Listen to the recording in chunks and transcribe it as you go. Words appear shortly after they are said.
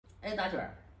哎，大军儿，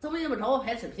怎么也没找我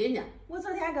拍视频呢？我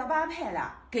昨天给爸拍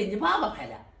了，给你爸爸拍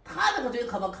的，他那个嘴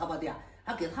磕巴磕巴的，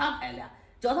还给他拍了，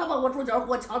叫他把我主角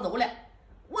给我抢走了。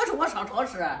我说我上超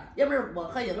市也不是我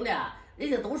合影了，人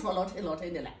家都说老陈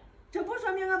的了。这不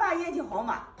说明我爸演技好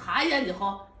吗？他演技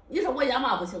好，你说我演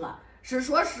嘛不行啊？是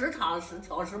说是唱是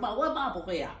跳是嘛，我爸不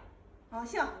会呀。哦，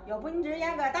行，要不你这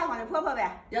演个大方的婆婆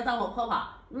呗？演大方婆婆，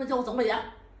你们叫我怎么演？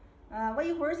我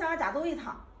一会儿想家走一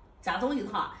趟。家走一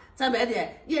趟，咱买的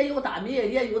也有大米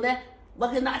也有奶，我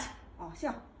给拿去。哦，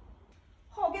行。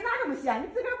好，给拿这么些，你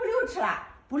自个儿不留吃了？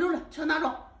不留了，全拿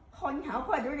着。好，你看我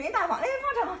婆就是人大方，来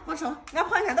放车。放车。俺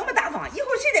婆你看多么大方，以后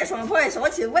谁再说俺婆婆小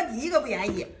气，我第一个不愿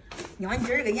意。你看你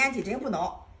今儿这个演技真不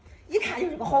孬，一看就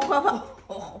是个好婆婆。好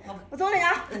婆婆，我走了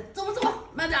呀。走吧，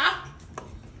慢点啊。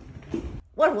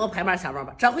我说我拍完下班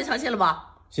吧，这回上信了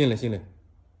吧？信了。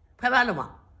拍完了吗？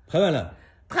拍完了。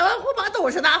拍完我把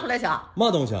东西拿回来去。嘛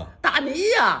东西？大米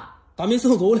呀。大米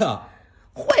送走了。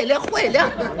坏了。